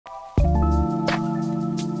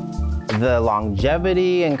the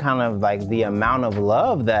longevity and kind of like the amount of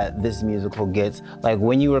love that this musical gets. Like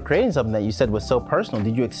when you were creating something that you said was so personal,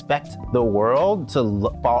 did you expect the world to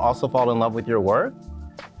also fall in love with your work?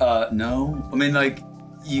 No. I mean, like,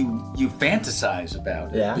 you fantasize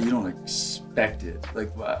about it, yeah, but you don't expect it.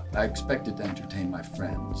 Like, I expected to entertain my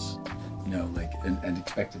friends, you know, like, and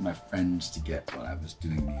expected my friends to get what I was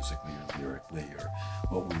doing musically or lyrically or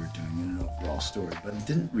what we were doing in an overall story. But I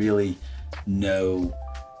didn't really know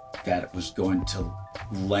that it was going to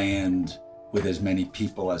land with as many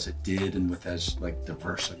people as it did and with as like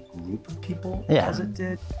diverse a group of people as it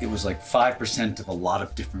did. It was like 5% of a lot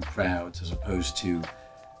of different crowds as opposed to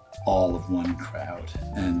all of one crowd.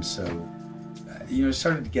 And so, you know, I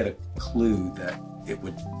started to get a clue that it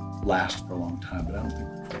would last for a long time, but I don't think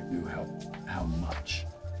we quite knew how much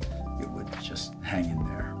it would just hang in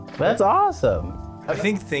there. That's awesome. I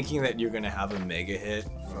think thinking that you're gonna have a mega hit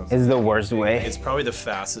is the worst way. It's probably the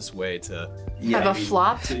fastest way to have a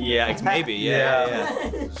flop. Maybe. Yeah.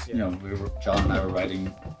 You know, John and I were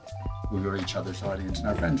writing. We were each other's audience, and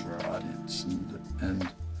our friends were our audience,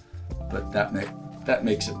 but that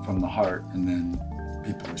makes it from the heart, and then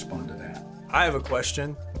people respond to that. I have a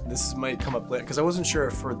question. This might come up later because I wasn't sure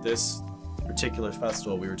if for this particular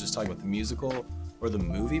festival we were just talking about the musical or the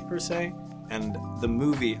movie per se. And the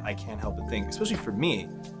movie, I can't help but think, especially for me,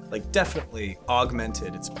 like definitely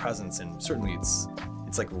augmented its presence and certainly its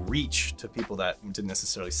like reach to people that didn't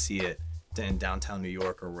necessarily see it in downtown New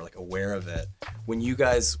York or were like aware of it. When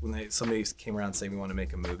somebody came around saying we want to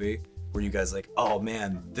make a movie, were you guys like, oh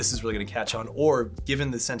man, this is really gonna catch on? Or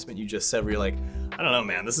given the sentiment you just said, where you're like, I don't know,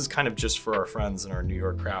 man, this is kind of just for our friends and our New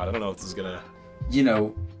York crowd. I don't know if this is gonna... You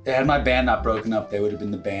know, had my band not broken up, they would have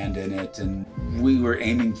been the band in it. And we were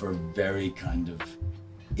aiming for a very kind of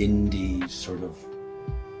indie sort of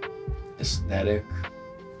aesthetic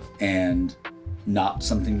and not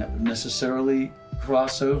something that would necessarily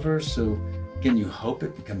cross over. So again, you hope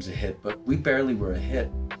it becomes a hit, but we barely were a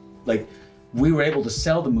hit. Like, we were able to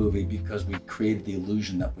sell the movie because we created the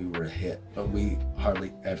illusion that we were a hit, but we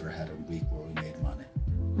hardly ever had a week where we made money.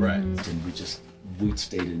 Right. And we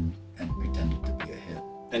stayed in and pretended to be a hit.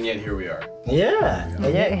 And yet here we are. Yeah,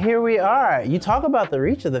 and yet here we are. You talk about the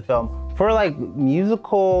reach of the film. For like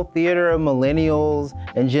musical theater millennials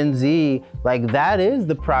and Gen Z, like that is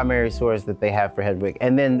the primary source that they have for Hedwig.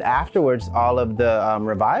 And then afterwards, all of the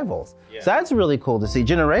revivals. Yeah. So that's really cool to see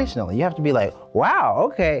generationally. You have to be like, wow,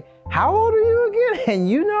 okay, how old are you again? And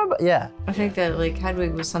you know, yeah. I think that like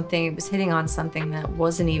Hedwig was something, it was hitting on something that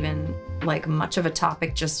wasn't even like much of a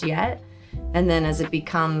topic just yet. And then as it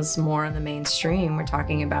becomes more in the mainstream, we're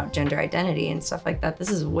talking about gender identity and stuff like that. This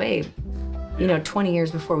is way, you know, 20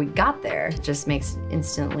 years before we got there. It just makes it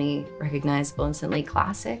instantly recognizable, instantly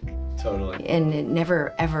classic. Totally. And it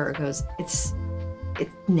never ever goes, it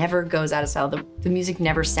never goes out of style. The music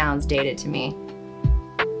never sounds dated to me.